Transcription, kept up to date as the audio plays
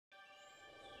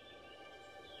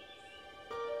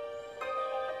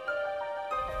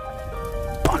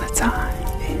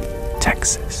time in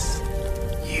Texas,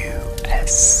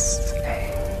 USA,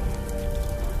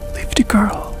 lived a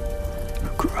girl who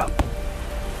grew up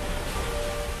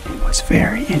and was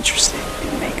very interested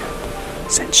in makeup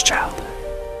since childhood.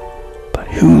 But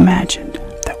who imagined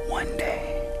that one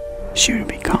day she would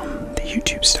become the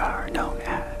YouTube star known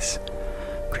as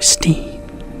Christen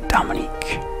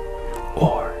Dominique,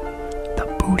 or the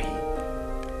booty,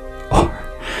 or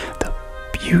the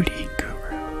beauty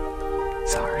guru.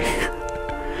 Sorry.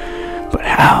 But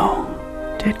how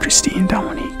did Christen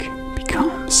Dominique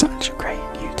become such a great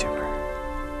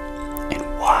YouTuber? And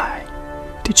why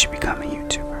did she become a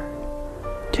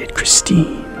YouTuber? Did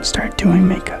Christen start doing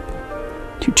makeup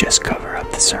to just cover up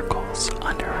the circles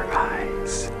under her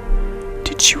eyes?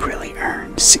 Did she really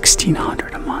earn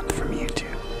 $1,600 a month from YouTube?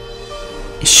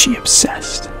 Is she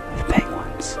obsessed with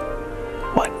penguins?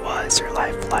 What was her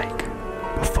life like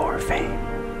before fame?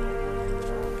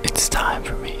 It's time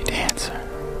for me to answer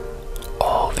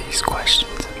all these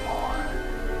questions and more,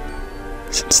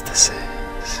 since this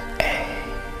is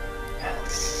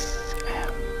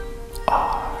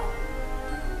ASMR.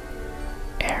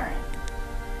 Aaron,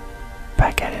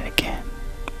 back at it again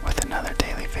with another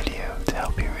daily video to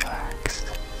help you relax.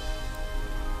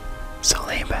 So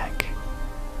lay back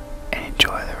and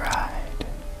enjoy the ride.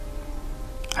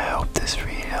 I hope this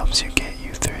read helps you get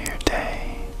you through your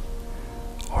day,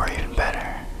 or even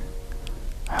better,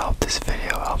 I hope this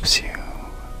video helps you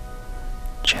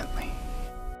gently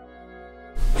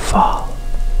fall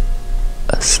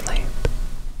asleep.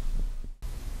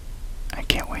 I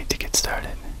can't wait to get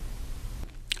started.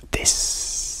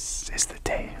 This is the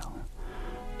tale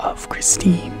of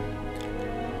Christen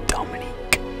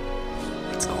Dominique.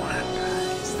 What's going on,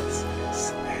 guys? This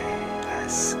is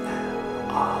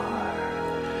ASMR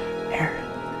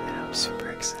Aaron, and I'm super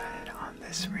excited on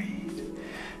this read.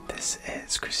 This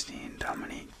is Christen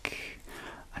Dominique.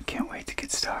 I can't wait to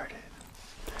get started.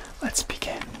 Let's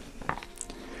begin.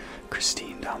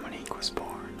 Christen Dominique was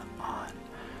born on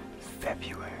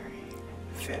February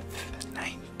 5th,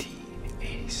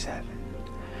 1987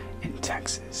 in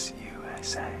Texas,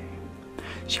 USA.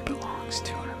 She belongs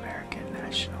to an American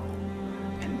national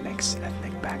and mixed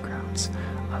ethnic backgrounds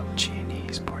of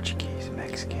Chinese, Portuguese,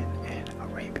 Mexican, and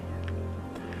Arabian.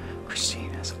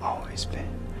 Christen has always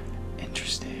been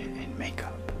interested in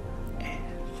makeup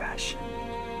and fashion.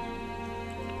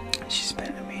 She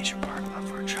spent a major part of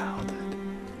her childhood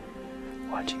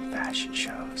watching fashion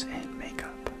shows and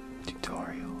makeup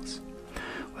tutorials.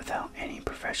 Without any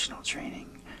professional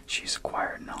training, she's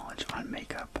acquired knowledge on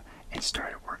makeup and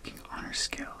started working on her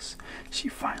skills. She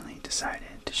finally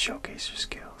decided to showcase her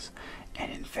skills,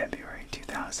 and in February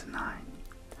 2009,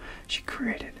 she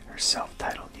created her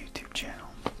self-titled YouTube channel.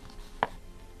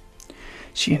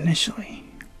 She initially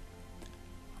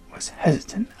was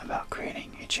hesitant about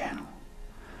creating a channel,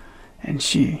 and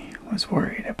she was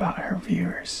worried about her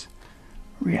viewers'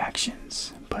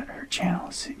 reactions, but her channel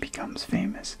becomes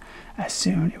famous as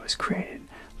soon it was created,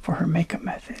 for her makeup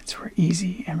methods were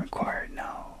easy and required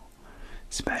no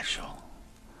special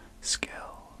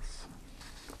skills.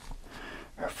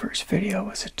 Her first video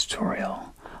was a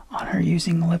tutorial on her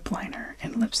using lip liner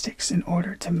and lipsticks in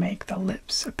order to make the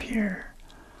lips appear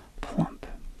plump.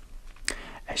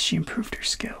 As she improved her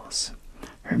skills,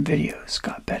 her videos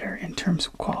got better in terms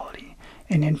of quality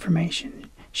and information.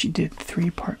 She did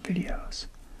 3-part videos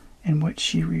in which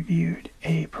she reviewed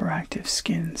a proactive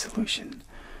skin solution.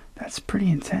 That's pretty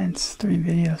intense, 3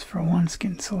 videos for one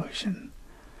skin solution.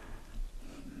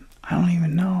 I don't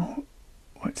even know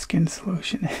what skin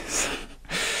solution is.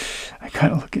 I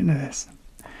gotta look into this.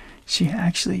 She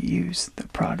actually used the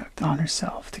product on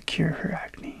herself to cure her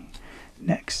acne.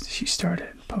 Next, she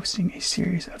started posting a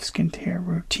series of skincare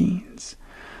routines,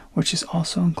 which is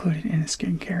also included in a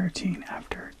skincare routine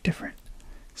after different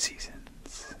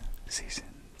seasons.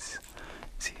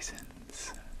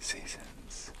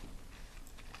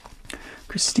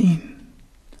 Christen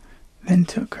then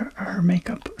took her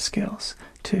makeup skills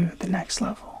to the next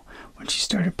level when she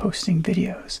started posting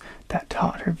videos that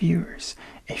taught her viewers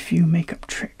a few makeup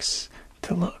tricks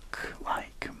to look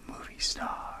like movie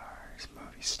stars.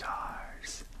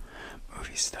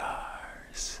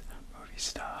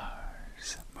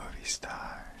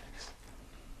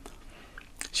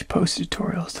 She posted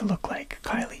tutorials to look like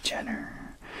Kylie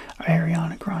Jenner,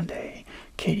 Ariana Grande,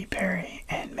 Katy Perry,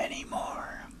 and many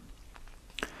more.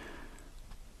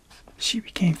 She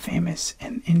became famous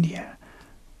in India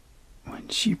when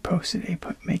she posted a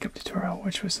makeup tutorial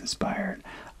which was inspired.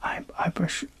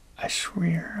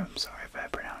 Ashwir, I'm sorry if I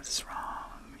pronounce this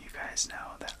wrong. You guys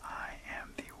know that I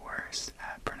am the worst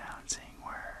at pronouncing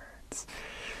words.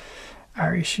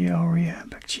 Ariscioria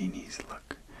Bacchini's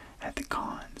look at the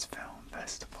Cannes Film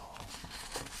Festival.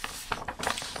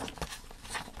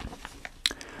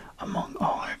 Among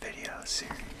all her video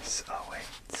series, oh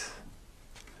wait,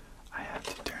 I have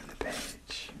to turn the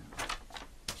page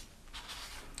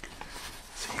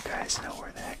so you guys know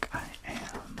where the heck I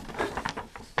am.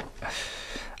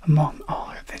 Among all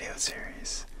her video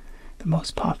series, the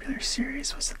most popular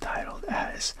series was titled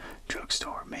as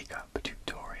Drugstore Makeup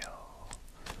Tutorial.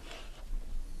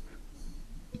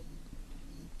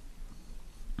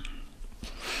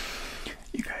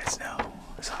 You guys know,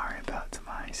 sorry about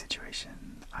my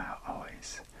situation. I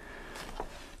always,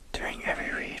 during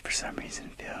every read, for some reason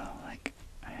feel like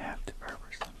I have to burp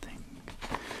or something.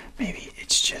 Maybe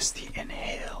it's just the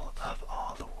inhale of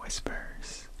all the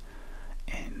whispers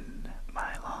in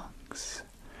my lungs.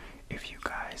 If you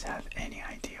guys have any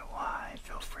idea why,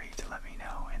 feel free to let me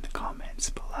know in the comments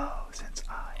below, since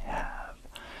I have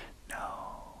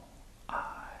no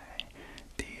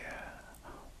idea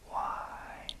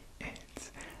why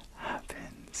it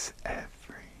happens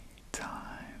every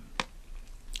time.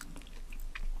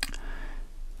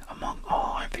 Among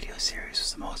all our video series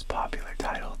was the most popular,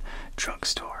 titled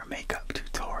Drugstore Makeup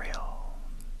Tutorial.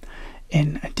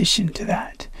 In addition to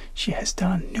that, she has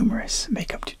done numerous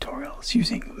makeup tutorials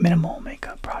using minimal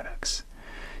makeup products.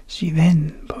 She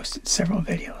then posted several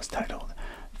videos titled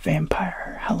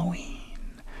Vampire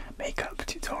Halloween Makeup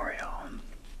Tutorial,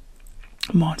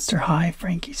 Monster High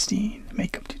Frankie Stein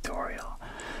Makeup Tutorial,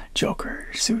 Joker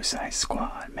Suicide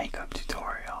Squad Makeup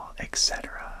Tutorial,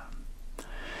 etc.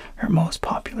 Her most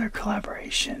popular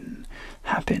collaboration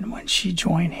happened when she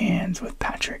joined hands with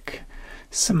Patrick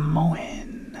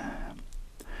Simondak.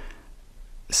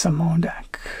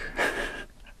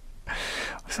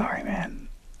 Sorry, man,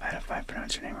 if I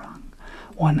pronounce your name wrong.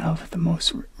 One of the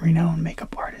most renowned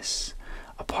makeup artists.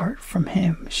 Apart from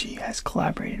him, she has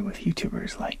collaborated with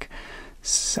YouTubers like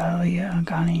Salia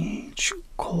Gani,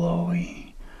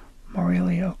 Chloe,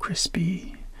 Maurelio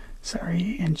Crispy,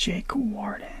 and Jake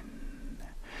Warden.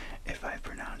 If I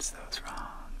pronounce those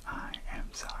wrong, I am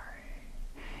sorry.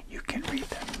 You can read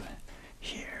them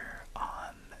here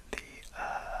on the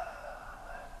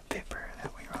paper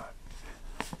that we wrote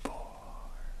for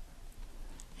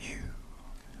you.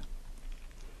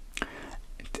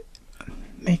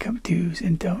 Makeup Do's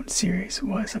and Don'ts series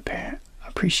was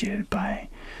appreciated by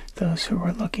those who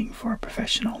were looking for a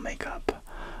professional makeup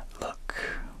look.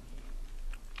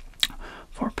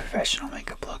 For a professional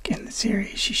makeup look in the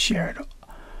series, she shared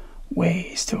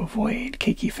ways to avoid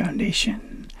cakey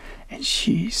foundation, and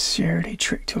she shared a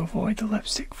trick to avoid the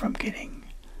lipstick from getting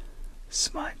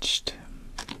smudged.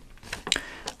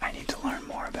 I need to learn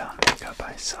more about makeup.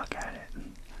 I suck at it.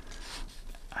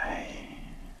 I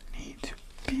need to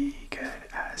be good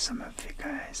as some of you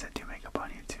guys that do makeup on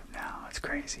YouTube now. It's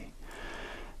crazy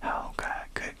how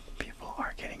good people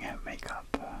are getting at makeup.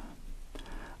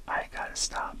 I gotta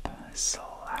stop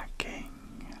slacking.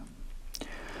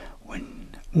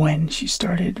 When she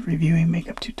started reviewing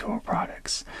makeup tutorial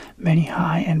products, many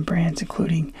high-end brands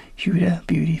including Huda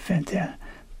Beauty, Fenty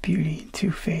Beauty,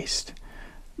 Too Faced,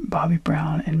 Bobbi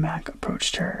Brown, and MAC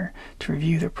approached her to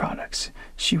review their products.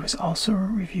 She was also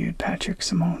reviewed Patrick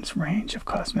Simone's range of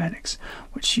cosmetics,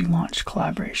 which she launched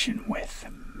collaboration with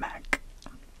MAC.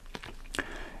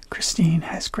 Christen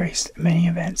has graced many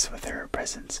events with her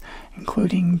presence,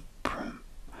 including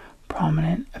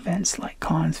prominent events like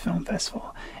Cannes Film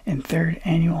Festival and 3rd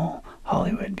Annual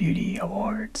Hollywood Beauty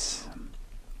Awards.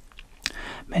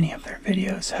 Many of their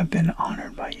videos have been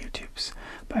honored by YouTubes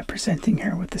by presenting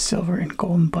her with the silver and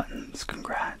golden buttons.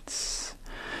 Congrats!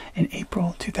 In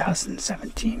April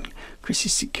 2017, Chrissy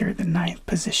secured the 9th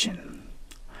position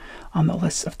on the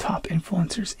list of top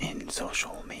influencers in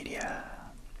social media,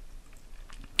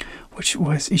 which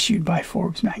was issued by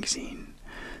Forbes magazine.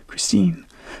 Christen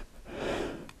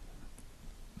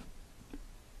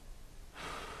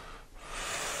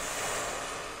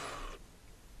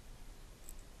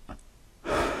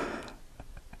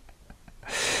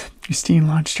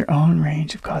launched her own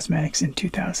range of cosmetics in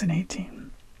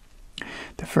 2018.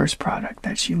 The first product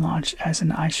that she launched as an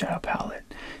eyeshadow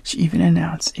palette. She even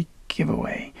announced a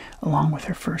giveaway along with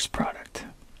her first product.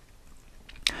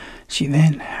 She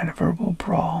then had a verbal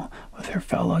brawl with her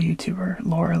fellow YouTuber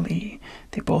Laura Lee.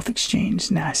 They both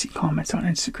exchanged nasty comments on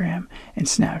Instagram and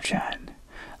Snapchat.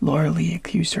 Laura Lee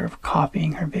accused her of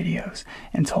copying her videos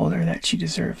and told her that she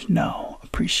deserved no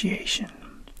appreciation.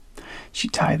 She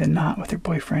tied the knot with her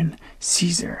boyfriend,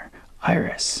 Caesar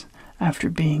Iris, after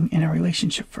being in a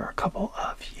relationship for a couple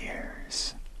of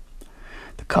years.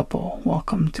 The couple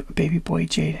welcomed baby boy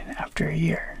Jaden after a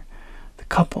year. The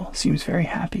couple seems very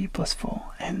happy,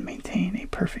 blissful, and maintain a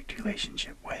perfect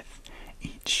relationship with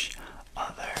each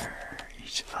other.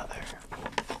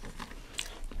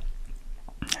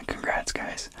 Congrats,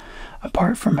 guys.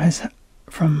 Apart from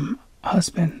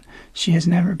husband, she has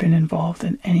never been involved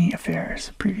in any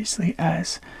affairs previously,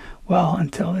 as well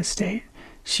until this date.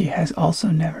 She has also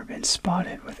never been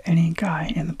spotted with any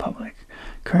guy in the public.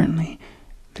 Currently,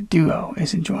 the duo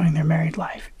is enjoying their married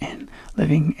life and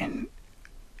living in,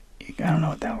 I don't know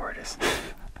what that word is,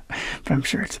 but I'm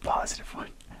sure it's a positive one.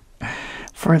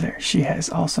 Further, she has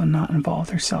also not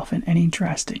involved herself in any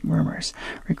drastic rumors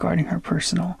regarding her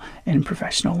personal and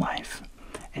professional life,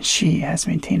 and she has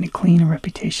maintained a clean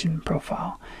reputation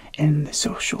profile in the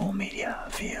social media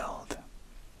field.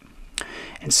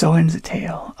 And so ends the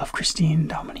tale of Christen and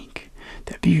Dominique,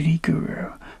 the beauty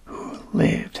guru who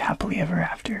lived happily ever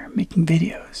after, making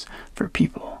videos for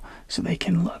people so they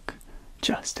can look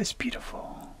just as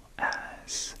beautiful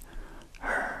as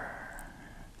her.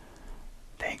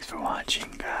 Thanks for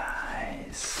watching,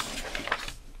 guys.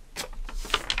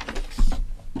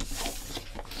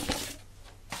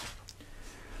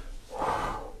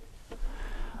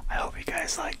 I hope you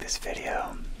guys like this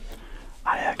video.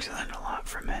 I actually learned a lot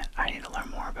from it. I need to learn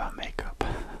more about makeup.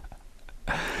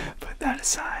 Put that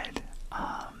aside.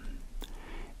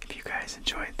 If you guys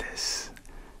enjoyed this,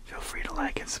 feel free to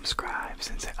like and subscribe,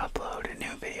 since I upload a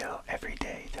new video every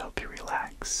day to help you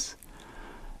relax.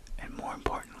 And more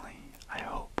importantly, I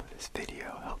hope this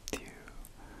video helped you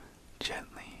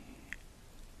gently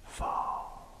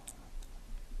fall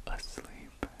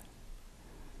asleep.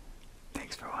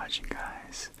 Thanks for watching,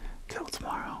 guys. Till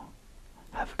tomorrow,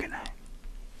 have a good night.